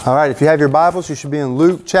All right, if you have your Bibles, you should be in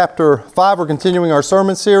Luke chapter 5. We're continuing our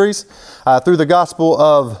sermon series through the Gospel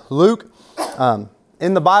of Luke.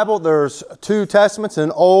 In the Bible, there's two testaments, an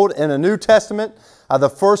Old and a New Testament. The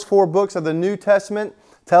first four books of the New Testament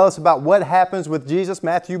tell us about what happens with Jesus.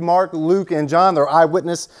 Matthew, Mark, Luke, and John, they're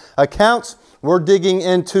eyewitness accounts. We're digging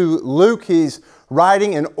into Luke. He's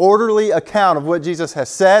writing an orderly account of what Jesus has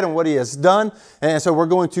said and what He has done. And so we're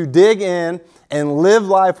going to dig in and live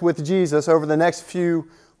life with Jesus over the next few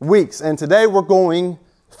weeks. And today we're going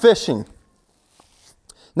fishing.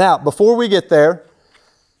 Now, before we get there,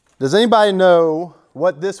 does anybody know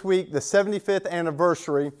what this week, the 75th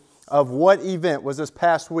anniversary of what event was this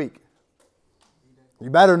past week? You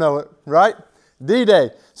better know it, right? D-Day.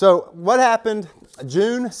 So what happened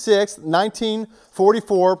June 6th,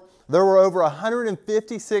 1944? There were over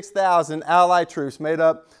 156,000 Allied troops made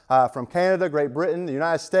up from Canada, Great Britain, the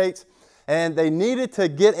United States. And they needed to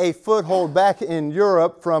get a foothold back in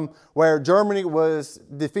Europe from where Germany was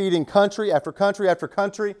defeating country after country after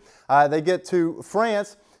country. They get to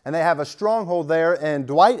France, and they have a stronghold there. And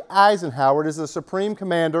Dwight Eisenhower is the supreme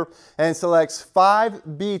commander and selects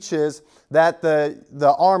 5 beaches that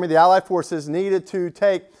the army, the Allied forces, needed to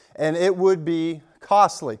take, and it would be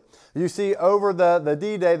costly. You see, over the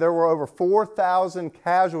D-Day, there were over 4,000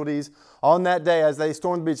 casualties on that day as they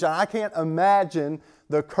stormed the beach. And I can't imagine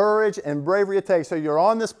the courage and bravery it takes. So you're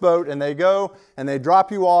on this boat and they go and they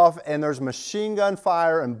drop you off and there's machine gun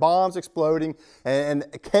fire and bombs exploding and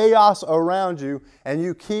chaos around you, and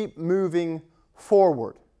you keep moving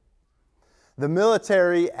forward. The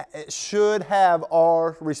military should have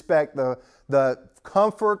our respect, the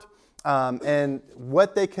comfort and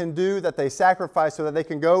what they can do, that they sacrifice so that they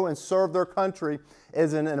can go and serve their country,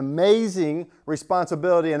 is an amazing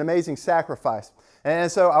responsibility, an amazing sacrifice.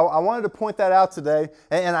 And so I wanted to point that out today,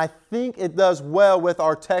 and I think it does well with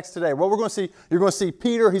our text today. What we're going to see, you're going to see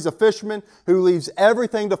Peter, he's a fisherman who leaves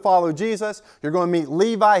everything to follow Jesus. You're going to meet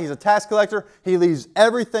Levi, he's a tax collector. He leaves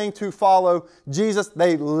everything to follow Jesus.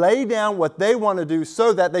 They lay down what they want to do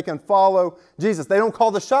so that they can follow Jesus. They don't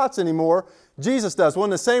call the shots anymore. Jesus does. Well,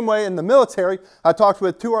 in the same way in the military, I talked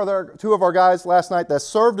with two of our guys last night that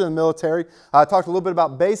served in the military. I talked a little bit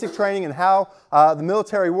about basic training and how the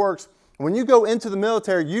military works. When you go into the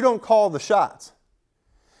military, you don't call the shots.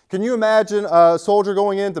 Can you imagine a soldier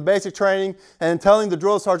going into basic training and telling the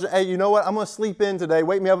drill sergeant, hey, you know what, I'm going to sleep in today.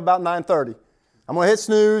 Wake me up about 9:30. I'm going to hit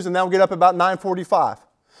snooze and then I'll get up about 9:45.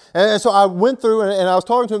 And so I went through and I was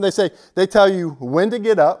talking to them. They tell you when to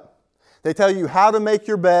get up. They tell you how to make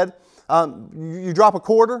your bed. You drop a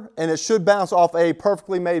quarter and it should bounce off a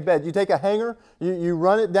perfectly made bed. You take a hanger, you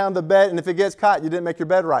run it down the bed, and if it gets caught, you didn't make your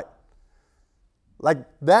bed right. Like,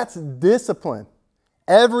 that's discipline.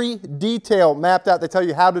 Every detail mapped out. They tell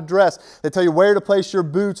you how to dress. They tell you where to place your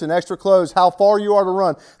boots and extra clothes, how far you are to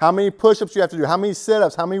run, how many push-ups you have to do, how many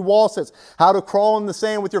sit-ups, how many wall sits, how to crawl in the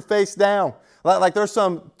sand with your face down. Like there's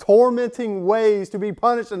some tormenting ways to be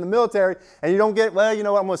punished in the military, and you don't get, well, you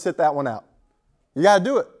know what, I'm going to sit that one out. You got to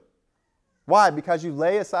do it. Why? Because you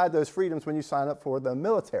lay aside those freedoms when you sign up for the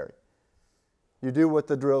military. You do what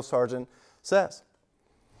the drill sergeant says.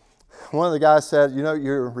 One of the guys said, you know,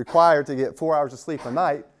 you're required to get 4 hours of sleep a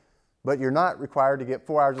night, but you're not required to get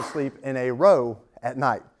 4 hours of sleep in a row at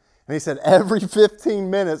night. And he said every 15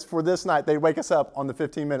 minutes for this night, they wake us up on the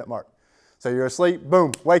 15-minute mark. So you're asleep,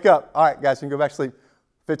 boom, wake up. All right, guys, you can go back to sleep.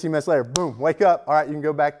 15 minutes later, boom, wake up. All right, you can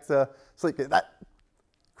go back to sleep. That's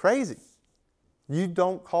crazy. You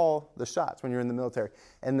don't call the shots when you're in the military.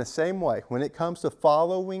 In the same way, when it comes to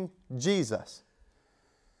following Jesus,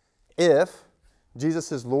 if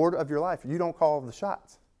Jesus is Lord of your life, you don't call the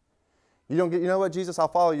shots. You don't get, you know what, Jesus, I'll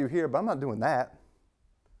follow you here, but I'm not doing that.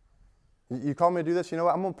 You call me to do this, you know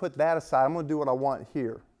what, I'm going to put that aside. I'm going to do what I want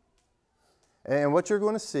here. And what you're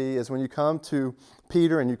going to see is when you come to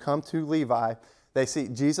Peter and you come to Levi, they see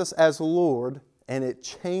Jesus as Lord, and it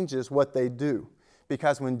changes what they do.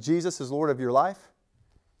 Because when Jesus is Lord of your life,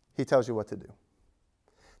 He tells you what to do.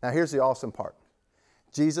 Now here's the awesome part.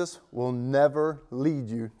 Jesus will never lead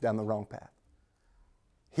you down the wrong path.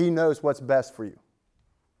 He knows what's best for you.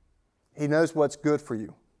 He knows what's good for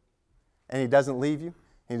you. And He doesn't leave you,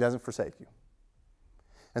 and He doesn't forsake you.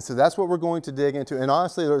 And so that's what we're going to dig into. And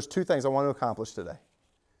honestly, there's 2 things I want to accomplish today.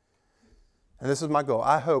 And this is my goal.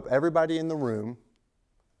 I hope everybody in the room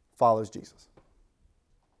follows Jesus.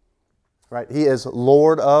 Right? He is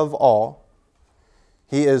Lord of all.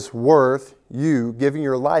 He is worth you giving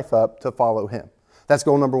your life up to follow Him. That's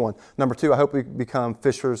goal number 1. Number 2, I hope we become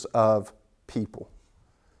fishers of people.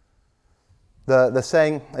 The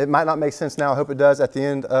saying, it might not make sense now, I hope it does at the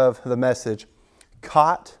end of the message.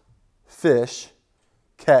 Caught fish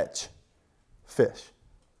catch fish.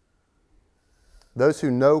 Those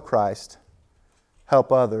who know Christ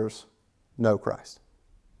help others know Christ.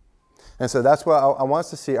 And so that's what I want us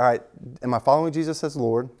to see. All right, am I following Jesus as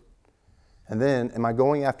Lord? And then, am I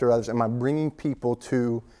going after others? Am I bringing people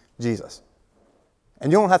to Jesus?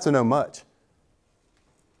 And you don't have to know much.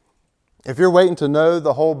 If you're waiting to know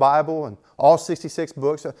the whole Bible and all 66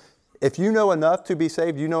 books, if you know enough to be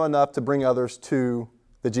saved, you know enough to bring others to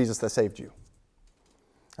the Jesus that saved you.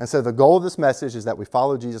 And so the goal of this message is that we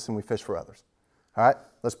follow Jesus and we fish for others. All right,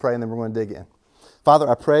 let's pray and then we're going to dig in. Father,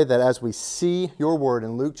 I pray that as we see your word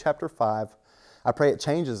in Luke chapter 5, I pray it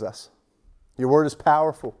changes us. Your word is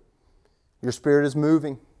powerful. Your Spirit is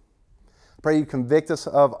moving. I pray you convict us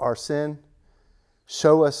of our sin,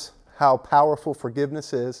 show us how powerful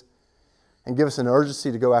forgiveness is, and give us an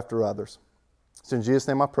urgency to go after others. So in Jesus'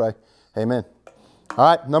 name I pray, amen. All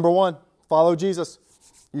right, number one, follow Jesus.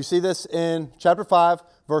 You see this in chapter 5,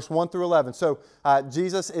 verse 1 through 11. So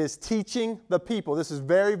Jesus is teaching the people. This is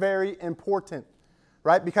very, very important,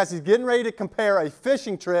 right? Because he's getting ready to compare a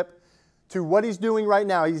fishing trip to what he's doing right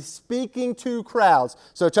now. He's speaking to crowds.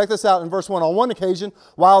 So check this out in verse 1. On one occasion,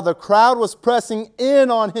 while the crowd was pressing in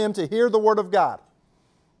on him to hear the word of God.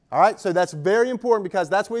 All right, so that's very important because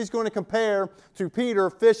that's what he's going to compare to Peter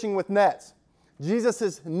fishing with nets.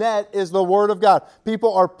 Jesus' net is the word of God.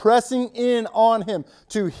 People are pressing in on him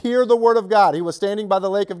to hear the word of God. He was standing by the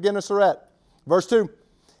lake of Gennesaret. Verse 2,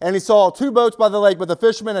 and he saw 2 boats by the lake, but the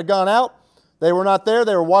fishermen had gone out. They were not there.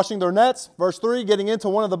 They were washing their nets. Verse 3, getting into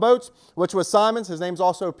one of the boats, which was Simon's, his name's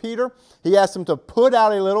also Peter, he asked him to put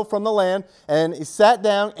out a little from the land, and he sat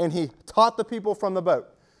down and he taught the people from the boat.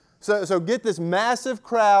 So get this massive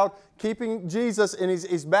crowd keeping Jesus, and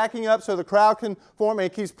he's backing up so the crowd can form, and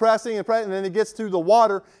he keeps pressing and pressing, and then he gets to the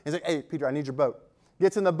water. He's like, hey, Peter, I need your boat.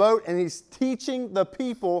 Gets in the boat, and he's teaching the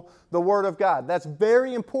people the Word of God. That's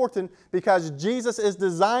very important because Jesus is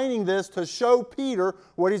designing this to show Peter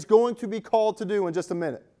what he's going to be called to do in just a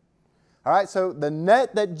minute. All right, so the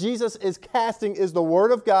net that Jesus is casting is the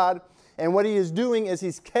Word of God, and what he is doing is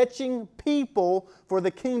he's catching people for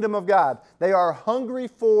the kingdom of God. They are hungry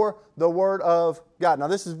for the Word of God. Now,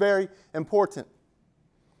 this is very important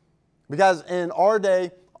because in our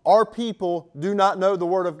day, our people do not know the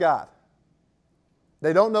Word of God.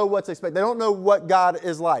 They don't know what's expected. They don't know what God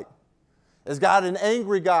is like. Is God an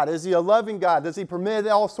angry God? Is He a loving God? Does He permit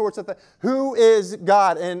all sorts of things? Who is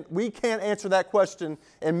God? And we can't answer that question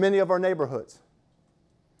in many of our neighborhoods.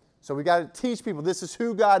 So we got to teach people this is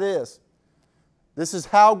who God is. This is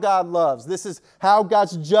how God loves. This is how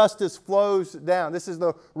God's justice flows down. This is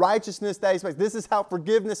the righteousness that He expects. This is how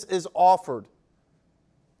forgiveness is offered.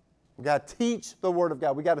 We got to teach the Word of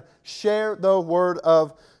God. We got to share the Word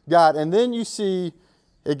of God. And then you see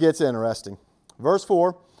it gets interesting. Verse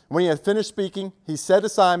 4, when he had finished speaking, he said to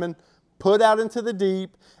Simon, put out into the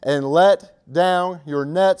deep and let down your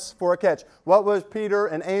nets for a catch. What was Peter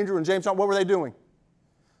and Andrew and James, what were they doing?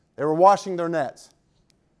 They were washing their nets.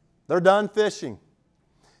 They're done fishing.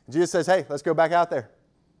 Jesus says, hey, let's go back out there.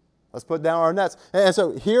 Let's put down our nets. And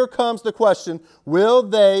so here comes the question, will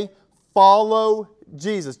they follow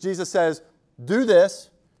Jesus? Jesus says, do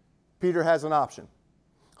this. Peter has an option.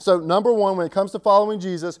 So number one, when it comes to following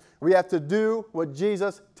Jesus, we have to do what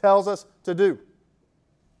Jesus tells us to do.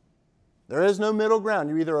 There is no middle ground.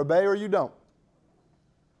 You either obey or you don't.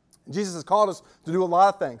 Jesus has called us to do a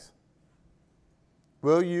lot of things.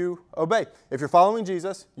 Will you obey? If you're following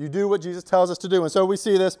Jesus, you do what Jesus tells us to do. And so we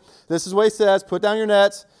see this. This is what he says, put down your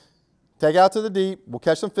nets, take out to the deep, we'll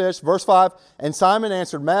catch some fish. Verse 5, and Simon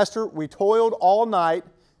answered, Master, we toiled all night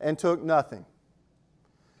and took nothing.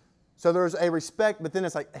 So there's a respect, but then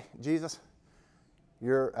it's like, hey, Jesus,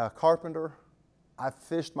 you're a carpenter. I've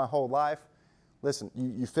fished my whole life. Listen,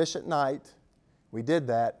 you fish at night. We did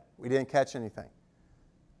that. We didn't catch anything.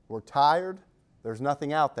 We're tired. There's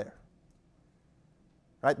nothing out there.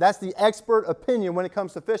 Right? That's the expert opinion when it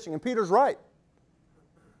comes to fishing. And Peter's right.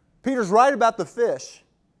 Peter's right about the fish,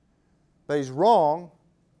 but he's wrong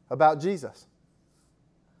about Jesus.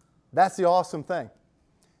 That's the awesome thing.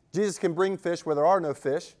 Jesus can bring fish where there are no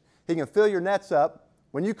fish. He can fill your nets up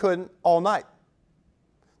when you couldn't all night.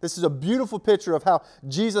 This is a beautiful picture of how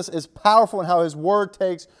Jesus is powerful and how His Word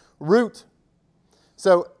takes root.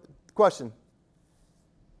 So, question.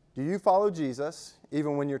 Do you follow Jesus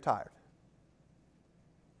even when you're tired?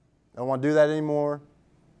 I don't want to do that anymore.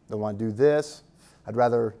 I don't want to do this. I'd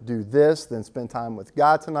rather do this than spend time with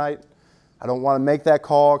God tonight. I don't want to make that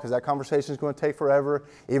call because that conversation is going to take forever,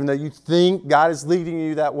 even though you think God is leading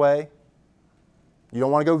you that way. You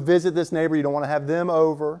don't want to go visit this neighbor. You don't want to have them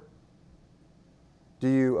over. Do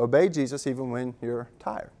you obey Jesus even when you're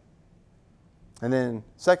tired? And then,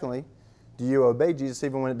 secondly, do you obey Jesus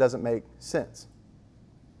even when it doesn't make sense?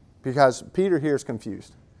 Because Peter here is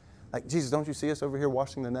confused. Like, Jesus, don't you see us over here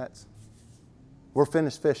washing the nets? We're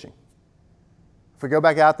finished fishing. If we go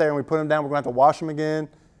back out there and we put them down, we're going to have to wash them again.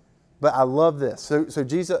 But I love this.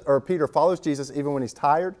 So Peter follows Jesus even when he's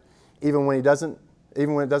tired, even when it doesn't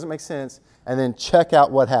make sense, and then check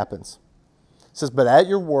out what happens. It says, but at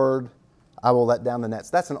your word, I will let down the nets.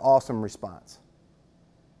 That's an awesome response.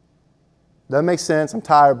 Doesn't make sense. I'm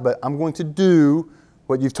tired, but I'm going to do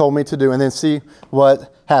what you've told me to do. And then see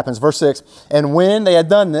what happens. Verse 6, and when they had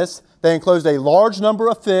done this, they enclosed a large number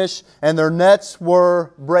of fish, and their nets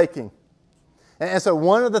were breaking. And so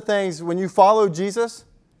one of the things, when you follow Jesus,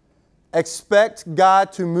 expect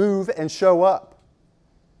God to move and show up.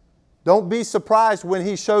 Don't be surprised when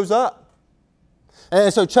He shows up.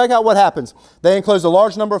 And so check out what happens. They enclosed a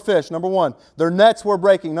large number of fish. Number 1, their nets were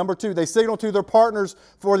breaking. Number 2, they signaled to their partners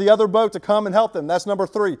for the other boat to come and help them. That's number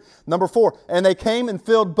 3. Number 4, and they came and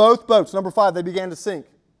filled both boats. Number 5, they began to sink.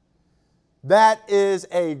 That is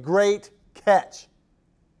a great catch.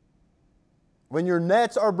 When your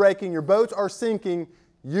nets are breaking, your boats are sinking,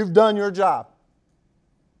 you've done your job.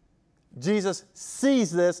 Jesus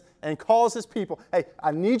sees this and calls His people, hey,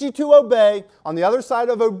 I need you to obey. On the other side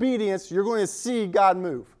of obedience, you're going to see God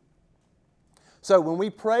move. So when we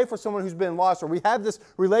pray for someone who's been lost, or we have this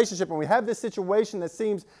relationship and we have this situation that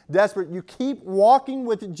seems desperate, you keep walking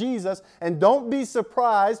with Jesus and don't be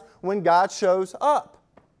surprised when God shows up.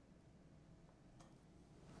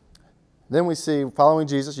 Then we see, following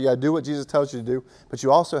Jesus, you got to do what Jesus tells you to do, but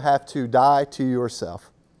you also have to die to yourself.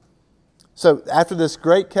 So after this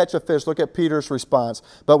great catch of fish, look at Peter's response.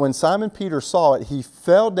 But when Simon Peter saw it, he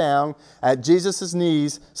fell down at Jesus'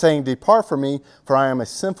 knees, saying, depart from me, for I am a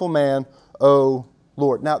sinful man, O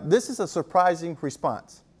Lord. Now, this is a surprising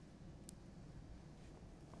response.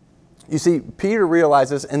 You see, Peter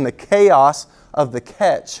realizes in the chaos of the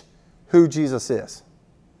catch who Jesus is.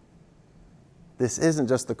 This isn't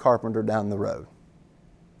just the carpenter down the road.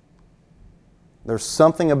 There's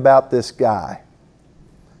something about this guy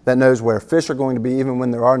that knows where fish are going to be even when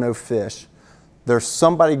there are no fish. There's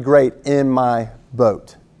somebody great in my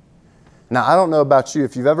boat. Now, I don't know about you.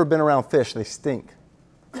 If you've ever been around fish, they stink.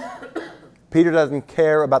 Peter doesn't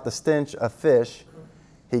care about the stench of fish.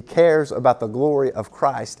 He cares about the glory of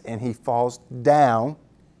Christ, and he falls down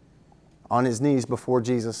on his knees before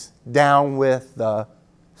Jesus, down with the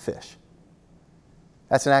fish.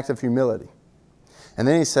 That's an act of humility. And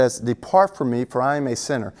then he says, depart from me, for I am a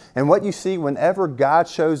sinner. And what you see whenever God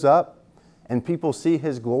shows up and people see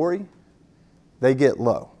His glory, they get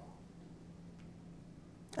low.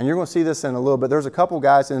 And you're going to see this in a little bit. There's a couple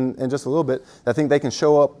guys in just a little bit that think they can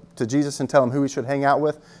show up to Jesus and tell him who he should hang out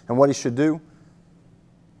with and what he should do.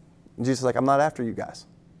 And Jesus is like, I'm not after you guys.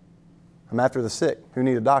 I'm after the sick who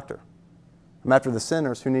need a doctor. I'm after the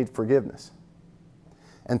sinners who need forgiveness.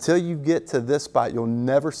 Until you get to this spot, you'll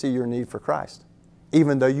never see your need for Christ,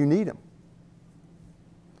 even though you need Him.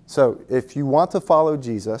 So if you want to follow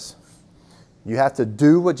Jesus, you have to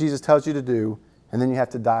do what Jesus tells you to do, and then you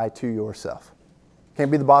have to die to yourself. You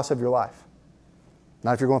can't be the boss of your life.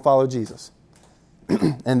 Not if you're going to follow Jesus.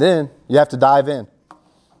 And then you have to dive in.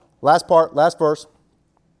 Last verse.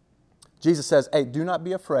 Jesus says, hey, do not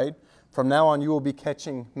be afraid. From now on, you will be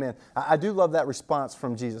catching men. I do love that response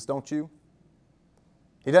from Jesus, don't you?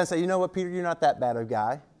 He doesn't say, you know what, Peter, you're not that bad of a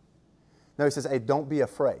guy. No, he says, hey, don't be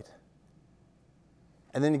afraid.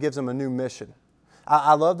 And then he gives them a new mission.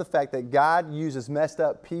 I love the fact that God uses messed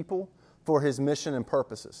up people for His mission and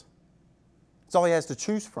purposes. That's all He has to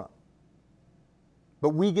choose from. But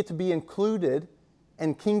we get to be included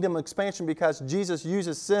in kingdom expansion because Jesus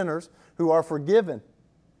uses sinners who are forgiven.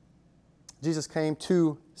 Jesus came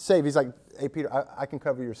to save. He's like, hey, Peter, I can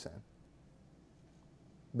cover your sin.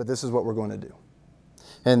 But this is what we're going to do.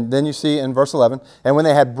 And then you see in verse 11, and when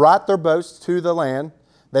they had brought their boats to the land,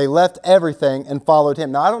 they left everything and followed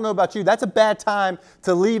Him. Now, I don't know about you. That's a bad time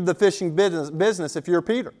to leave the fishing business if you're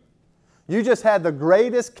Peter. You just had the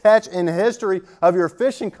greatest catch in the history of your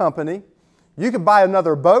fishing company. You could buy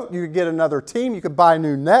another boat. You could get another team. You could buy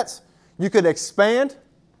new nets. You could expand.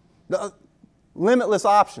 Limitless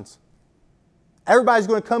options. Everybody's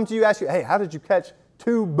going to come to you and ask you, hey, how did you catch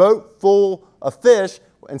 2 boats full of fish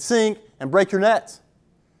and sink and break your nets?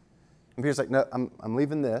 And Peter's like, no, I'm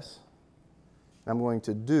leaving this. And I'm going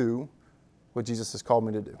to do what Jesus has called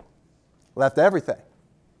me to do. Left everything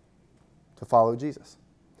to follow Jesus.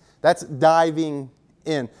 That's diving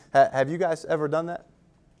in. Have you guys ever done that?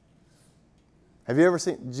 Have you ever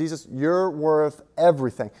seen Jesus? You're worth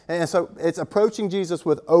everything. And so it's approaching Jesus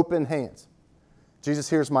with open hands. Jesus,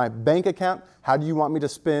 here's my bank account. How do you want me to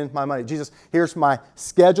spend my money? Jesus, here's my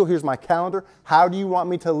schedule. Here's my calendar. How do you want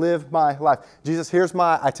me to live my life? Jesus, here's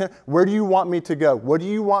my itinerary. Where do you want me to go? What do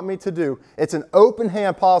you want me to do? It's an open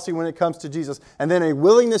hand policy when it comes to Jesus, and then a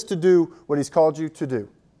willingness to do what He's called you to do.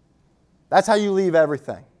 That's how you leave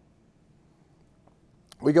everything.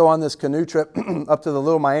 We go on this canoe trip up to the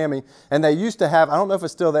Little Miami, and they used to have, I don't know if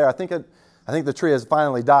it's still there, I think the tree has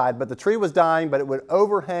finally died, but the tree was dying, but it would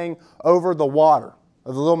overhang over the water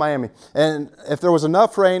of the Little Miami. And if there was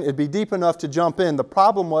enough rain, it'd be deep enough to jump in. The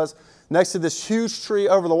problem was, next to this huge tree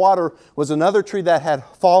over the water was another tree that had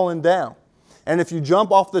fallen down. And if you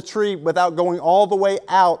jump off the tree without going all the way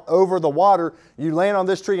out over the water, you land on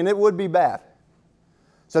this tree and it would be bad.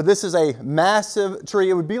 So this is a massive tree.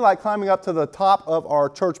 It would be like climbing up to the top of our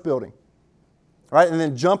church building, right? And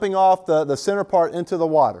then jumping off the center part into the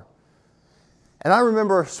water. And I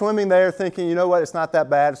remember swimming there thinking, you know what, it's not that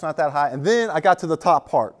bad, it's not that high. And then I got to the top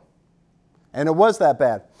part, and it was that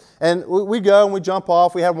bad. And we go and we jump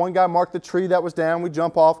off. We had one guy mark the tree that was down. We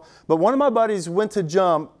jump off. But one of my buddies went to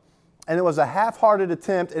jump, and it was a half-hearted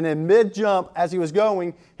attempt. And in mid-jump, as he was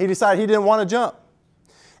going, he decided he didn't want to jump.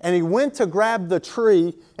 And he went to grab the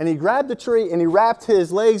tree, and he grabbed the tree, and he wrapped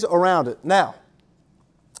his legs around it. Now,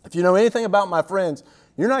 if you know anything about my friends,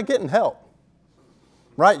 you're not getting help.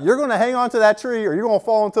 Right? You're going to hang on to that tree or you're going to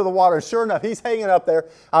fall into the water. And sure enough, he's hanging up there.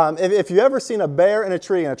 If you've ever seen a bear in a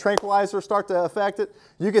tree and a tranquilizer start to affect it,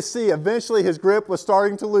 you can see eventually his grip was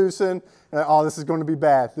starting to loosen. And, oh, this is going to be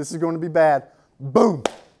bad. This is going to be bad. Boom.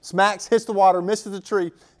 Smacks, hits the water, misses the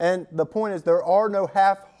tree. And the point is, there are no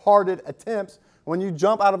half-hearted attempts when you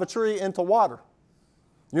jump out of a tree into water.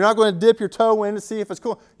 You're not going to dip your toe in to see if it's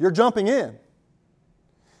cool. You're jumping in.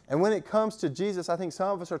 And when it comes to Jesus, I think some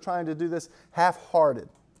of us are trying to do this half-hearted.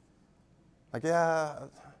 Like, yeah,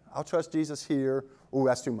 I'll trust Jesus here. Ooh,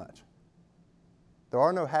 that's too much. There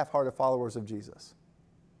are no half-hearted followers of Jesus.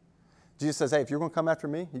 Jesus says, hey, if you're going to come after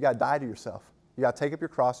me, you got to die to yourself. You got to take up your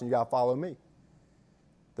cross and you got to follow me.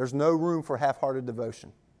 There's no room for half-hearted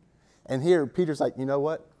devotion. And here, Peter's like, you know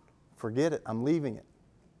what? Forget it. I'm leaving it.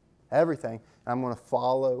 Everything. And I'm going to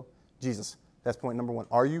follow Jesus. That's point number one.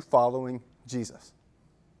 Are you following Jesus?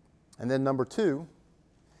 And then number two,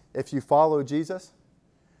 if you follow Jesus,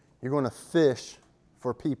 you're going to fish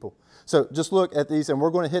for people. So just look at these, and we're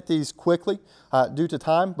going to hit these quickly due to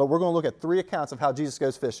time, but we're going to look at 3 accounts of how Jesus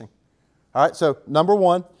goes fishing. All right, so number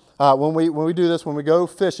one, when we do this, when we go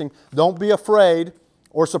fishing, don't be afraid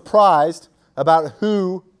or surprised about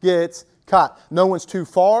who gets caught. No one's too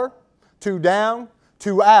far, too down,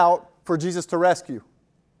 too out for Jesus to rescue.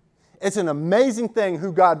 It's an amazing thing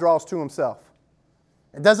who God draws to Himself.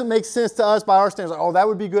 It doesn't make sense to us by our standards. Like, oh, that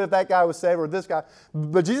would be good if that guy was saved or this guy.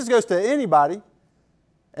 But Jesus goes to anybody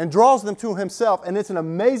and draws them to Himself. And it's an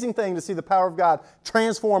amazing thing to see the power of God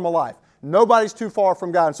transform a life. Nobody's too far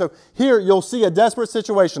from God. And so here you'll see a desperate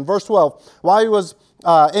situation. Verse 12. While he was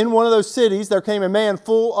in one of those cities, there came a man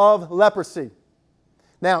full of leprosy.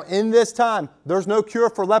 Now, in this time, there's no cure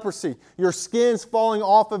for leprosy. Your skin's falling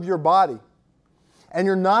off of your body. And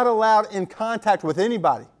you're not allowed in contact with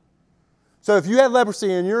anybody. So if you have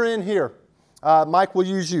leprosy and you're in here, Mike will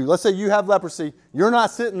use you. Let's say you have leprosy. You're not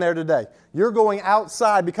sitting there today. You're going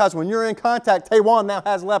outside because when you're in contact, Taiwan now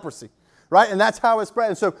has leprosy. Right? And that's how it spread.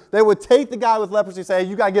 And so they would take the guy with leprosy and say, hey,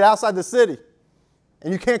 you got to get outside the city.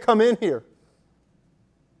 And you can't come in here.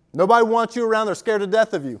 Nobody wants you around. They're scared to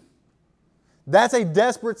death of you. That's a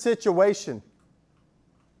desperate situation.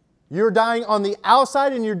 You're dying on the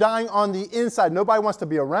outside and you're dying on the inside. Nobody wants to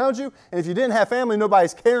be around you. And if you didn't have family,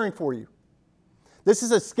 nobody's caring for you. This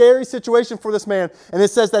is a scary situation for this man. And it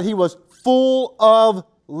says that he was full of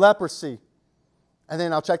leprosy. And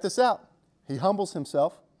then I'll check this out. He humbles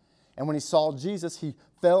himself. And when he saw Jesus, he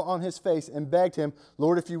fell on his face and begged him,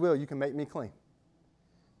 Lord, if you will, you can make me clean.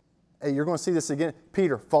 Hey, you're going to see this again.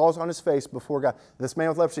 Peter falls on his face before God. This man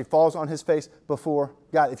with leprosy falls on his face before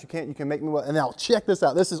God. If you can't, you can make me well. And now check this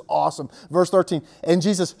out. This is awesome. Verse 13. And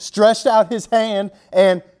Jesus stretched out his hand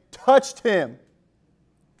and touched him.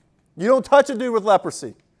 You don't touch a dude with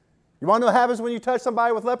leprosy. You want to know what happens when you touch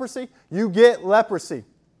somebody with leprosy? You get leprosy.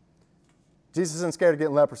 Jesus isn't scared of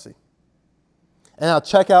getting leprosy. And now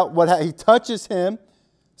check out what he touches him,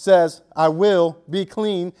 says, I will be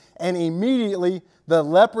clean. And immediately the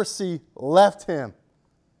leprosy left him.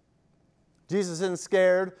 Jesus isn't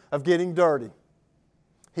scared of getting dirty.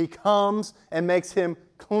 He comes and makes him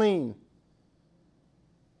clean.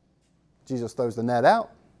 Jesus throws the net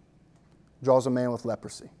out, draws a man with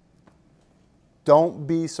leprosy. Don't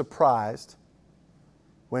be surprised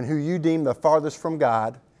when who you deem the farthest from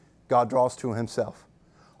God, God draws to Himself.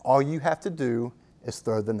 All you have to do is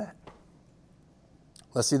throw the net.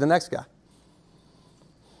 Let's see the next guy.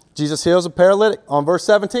 Jesus heals a paralytic on verse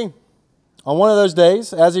 17. On one of those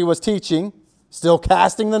days, as he was teaching, still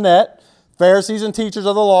casting the net, Pharisees and teachers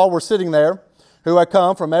of the law were sitting there, who had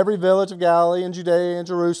come from every village of Galilee and Judea and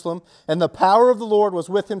Jerusalem, and the power of the Lord was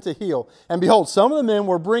with him to heal. And behold, some of the men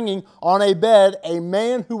were bringing on a bed a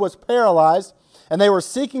man who was paralyzed, and they were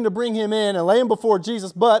seeking to bring him in and lay him before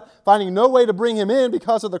Jesus, but finding no way to bring him in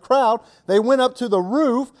because of the crowd, they went up to the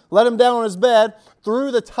roof, let him down on his bed,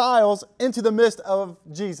 through the tiles into the midst of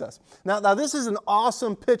Jesus. Now this is an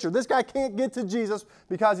awesome picture. This guy can't get to Jesus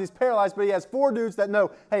because he's paralyzed, but he has 4 dudes that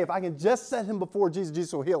know, hey, if I can just set him before Jesus,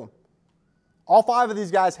 Jesus will heal him. All 5 of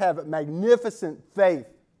these guys have magnificent faith.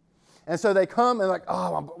 And so they come and like,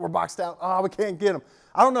 oh, we're boxed out. Oh, we can't get him.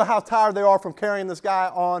 I don't know how tired they are from carrying this guy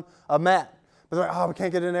on a mat. But they're like, oh, we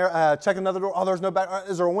can't get in there. Check another door. Oh, there's no back.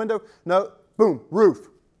 Is there a window? No. Boom. Roof.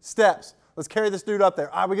 Steps. Let's carry this dude up there.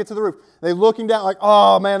 All right, we get to the roof. They're looking down like,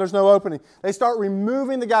 oh, man, there's no opening. They start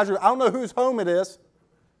removing the guy's roof. I don't know whose home it is,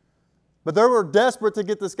 but they were desperate to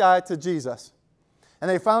get this guy to Jesus. And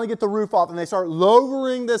they finally get the roof off, and they start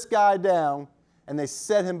lowering this guy down, and they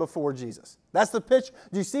set him before Jesus. That's the picture.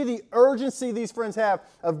 Do you see the urgency these friends have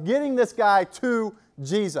of getting this guy to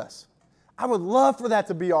Jesus? I would love for that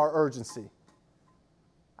to be our urgency.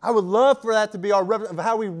 I would love for that to be our reference of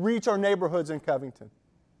how we reach our neighborhoods in Covington.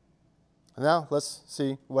 And now let's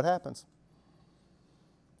see what happens.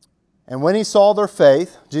 And when he saw their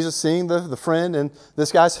faith, Jesus seeing the friend and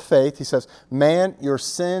this guy's faith, he says, man, your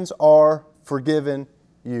sins are forgiven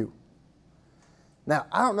you. Now,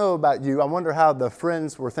 I don't know about you. I wonder how the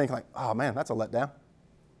friends were thinking like, oh man, that's a letdown.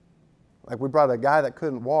 Like we brought a guy that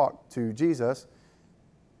couldn't walk to Jesus,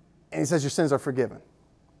 and he says your sins are forgiven.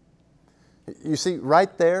 You see,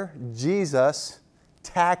 right there, Jesus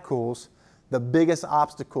tackles the biggest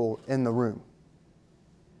obstacle in the room.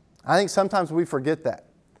 I think sometimes we forget that,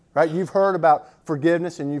 right? You've heard about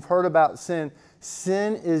forgiveness and you've heard about sin.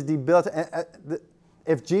 Sin is debilitating.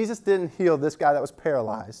 If Jesus didn't heal this guy that was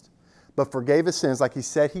paralyzed, but forgave his sins like he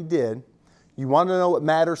said he did, you want to know what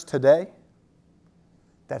matters today?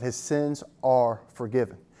 That his sins are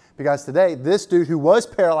forgiven. Because today, this dude who was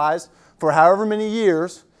paralyzed for however many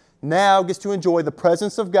years now gets to enjoy the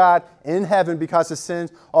presence of God in heaven because his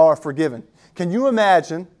sins are forgiven. Can you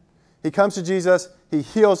imagine? He comes to Jesus, he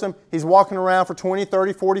heals him, he's walking around for 20,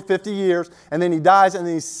 30, 40, 50 years, and then he dies and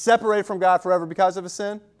then he's separated from God forever because of his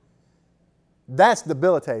sin? That's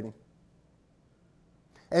debilitating.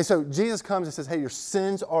 And so Jesus comes and says, hey, your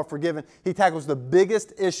sins are forgiven. He tackles the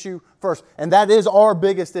biggest issue first. And that is our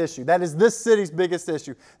biggest issue. That is this city's biggest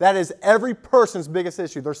issue. That is every person's biggest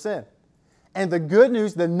issue, their sin. And the good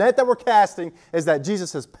news, the net that we're casting, is that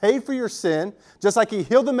Jesus has paid for your sin, just like he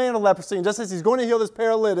healed the man of leprosy, and just as he's going to heal this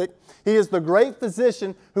paralytic, he is the great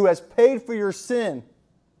physician who has paid for your sin,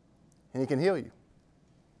 and he can heal you.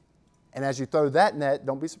 And as you throw that net,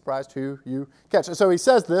 don't be surprised who you catch. So he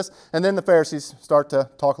says this, and then the Pharisees start to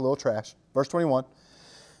talk a little trash. Verse 21,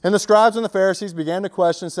 and the scribes and the Pharisees began to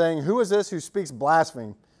question, saying, who is this who speaks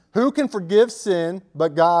blasphemy? Who can forgive sin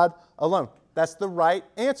but God alone? That's the right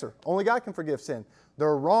answer. Only God can forgive sin.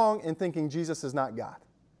 They're wrong in thinking Jesus is not God.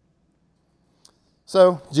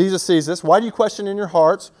 So Jesus sees this. Why do you question in your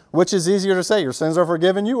hearts which is easier to say, your sins are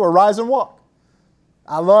forgiven you, or rise and walk?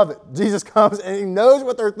 I love it. Jesus comes and he knows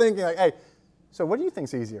what they're thinking. Like, hey, so what do you think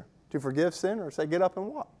is easier? To forgive sin or say get up and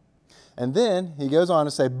walk? And then he goes on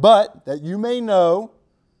to say, but that you may know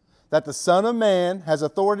that the Son of Man has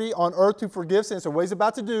authority on earth to forgive sins. So what he's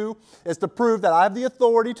about to do is to prove that I have the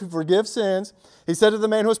authority to forgive sins. He said to the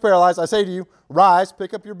man who was paralyzed, I say to you, rise,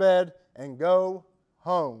 pick up your bed, and go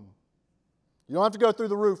home. You don't have to go through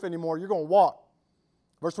the roof anymore. You're going to walk.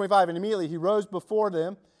 Verse 25, and immediately he rose before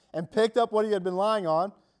them and picked up what he had been lying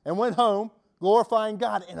on and went home, glorifying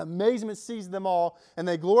God. And amazement seized them all, and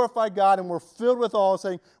they glorified God and were filled with awe,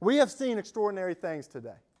 saying, we have seen extraordinary things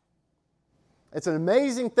today. It's an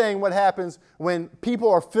amazing thing what happens when people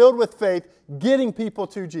are filled with faith, getting people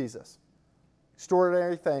to Jesus.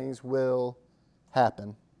 Extraordinary things will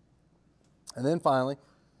happen. And then finally,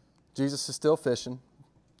 Jesus is still fishing,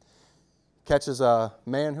 catches a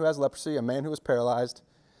man who has leprosy, a man who is paralyzed,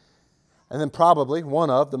 and then probably one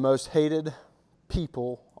of the most hated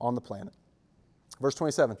people on the planet. Verse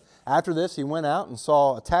 27, after this he went out and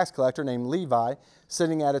saw a tax collector named Levi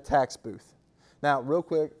sitting at a tax booth. Now, real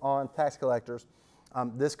quick on tax collectors,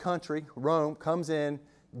 this country, Rome, comes in,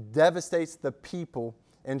 devastates the people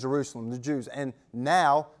in Jerusalem, the Jews. And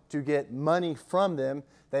now, to get money from them,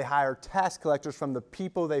 they hire tax collectors from the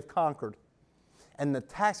people they've conquered. And the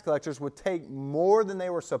tax collectors would take more than they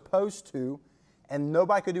were supposed to and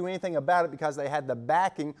nobody could do anything about it because they had the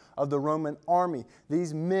backing of the Roman army.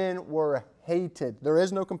 These men were hated. There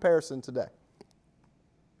is no comparison today.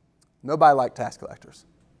 Nobody liked tax collectors.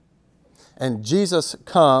 And Jesus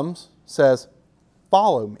comes, says,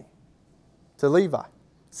 follow me, to Levi,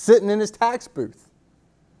 sitting in his tax booth.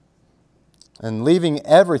 And leaving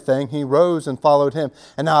everything, he rose and followed him.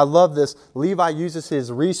 And now I love this. Levi uses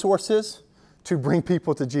his resources to bring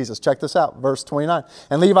people to Jesus. Check this out, verse 29.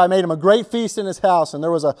 And Levi made him a great feast in his house, and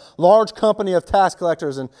there was a large company of tax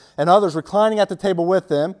collectors and others reclining at the table with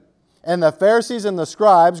them. And the Pharisees and the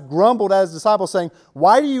scribes grumbled at his disciples, saying,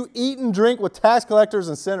 why do you eat and drink with tax collectors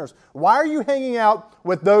and sinners? Why are you hanging out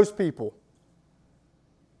with those people?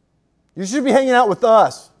 You should be hanging out with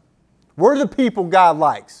us. We're the people God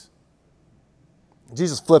likes.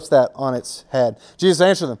 Jesus flips that on its head. Jesus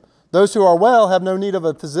answered them, those who are well have no need of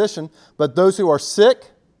a physician, but those who are sick,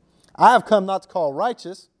 I have come not to call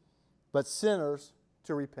righteous, but sinners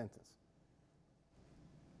to repentance.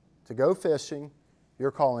 To go fishing,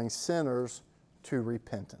 you're calling sinners to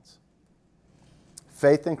repentance.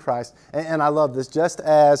 Faith in Christ. And I love this. Just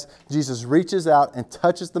as Jesus reaches out and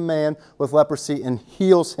touches the man with leprosy and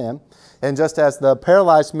heals him, and just as the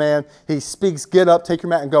paralyzed man, he speaks, get up, take your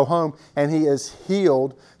mat and go home, and he is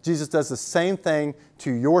healed, Jesus does the same thing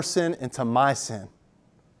to your sin and to my sin.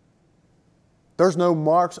 There's no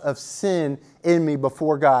marks of sin in me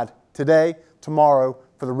before God today, tomorrow,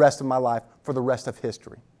 for the rest of my life, for the rest of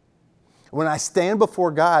history. When I stand before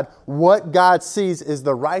God, what God sees is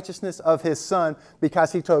the righteousness of His Son,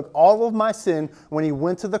 because He took all of my sin when He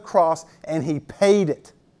went to the cross and He paid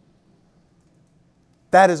it.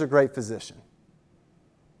 That is a great physician.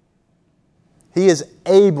 He is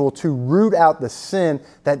able to root out the sin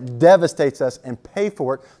that devastates us and pay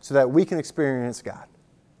for it so that we can experience God.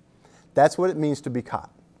 That's what it means to be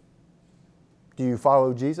caught. Do you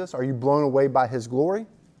follow Jesus? Are you blown away by His glory?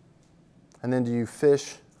 And then do you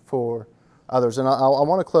fish for others? And I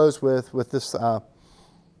want to close with this,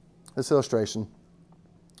 this illustration.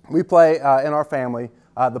 We play in our family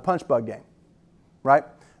the punch bug game, right?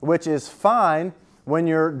 Which is fine when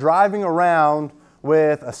you're driving around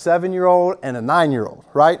with a 7-year-old and a 9-year-old,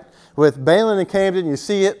 right? With Balin and Camden, you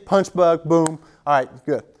see it, punch bug, boom. All right,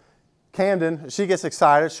 good. Camden, she gets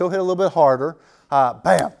excited. She'll hit a little bit harder.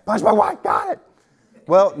 Bam, punch bug, white, got it.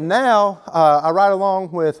 Well, now I ride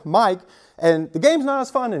along with Mike, and the game's not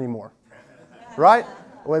as fun anymore, right?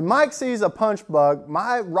 When Mike sees a punch bug,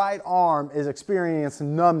 my right arm is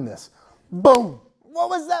experiencing numbness. Boom! What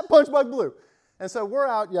was that punch bug blue? And so we're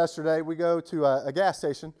out yesterday. We go to a gas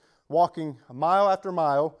station, walking mile after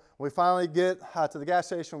mile. We finally get to the gas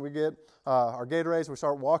station. We get our Gatorades. We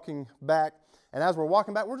start walking back. And as we're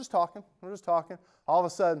walking back, we're just talking. All of a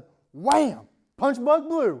sudden, wham! Punch bug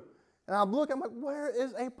blue. And I'm looking, I'm like, where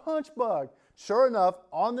is a punch bug? Sure enough,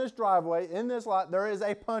 on this driveway, in this lot, there is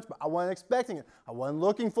a punch bug. I wasn't expecting it. I wasn't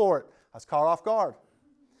looking for it. I was caught off guard.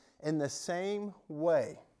 In the same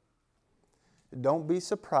way, don't be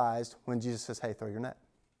surprised when Jesus says, hey, throw your net.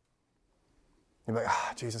 You're like,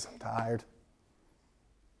 Jesus, I'm tired.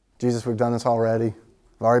 Jesus, we've done this already.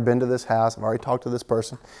 I've already been to this house. I've already talked to this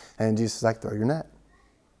person. And Jesus is like, throw your net.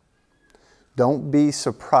 Don't be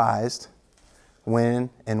surprised when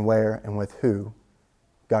and where and with who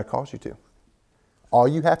God calls you to. All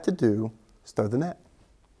you have to do is throw the net.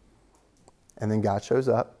 And then God shows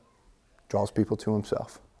up, draws people to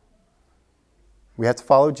Himself. We have to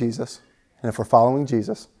follow Jesus. And if we're following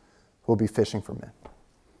Jesus, we'll be fishing for men.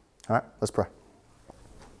 All right, let's pray.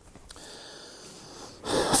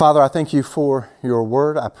 Father, I thank You for Your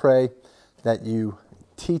word. I pray that You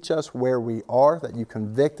teach us where we are, that You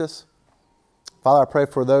convict us. Father, I pray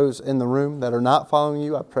for those in the room that are not following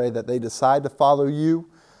You. I pray that they decide to follow You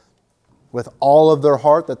with all of their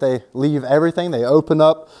heart, that they leave everything. They open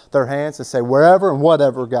up their hands and say, wherever and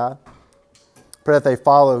whatever, God. I pray that they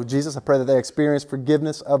follow Jesus. I pray that they experience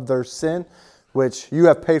forgiveness of their sin, which You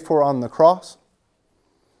have paid for on the cross.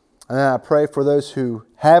 And then I pray for those who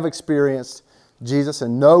have experienced Jesus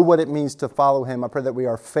and know what it means to follow Him. I pray that we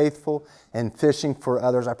are faithful and fishing for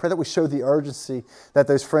others. I pray that we show the urgency that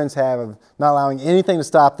those friends have of not allowing anything to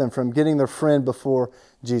stop them from getting their friend before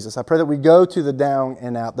Jesus. I pray that we go to the down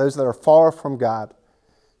and out, those that are far from God.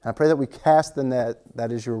 And I pray that we cast the net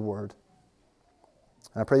that is Your word.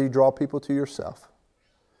 And I pray You draw people to Yourself.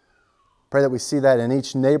 Pray that we see that in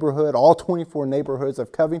each neighborhood, all 24 neighborhoods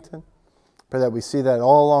of Covington. Pray that we see that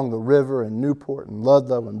all along the river in Newport and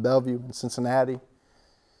Ludlow and Bellevue and Cincinnati.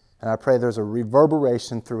 And I pray there's a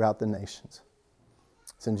reverberation throughout the nations.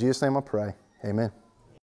 It's in Jesus' name I pray. Amen.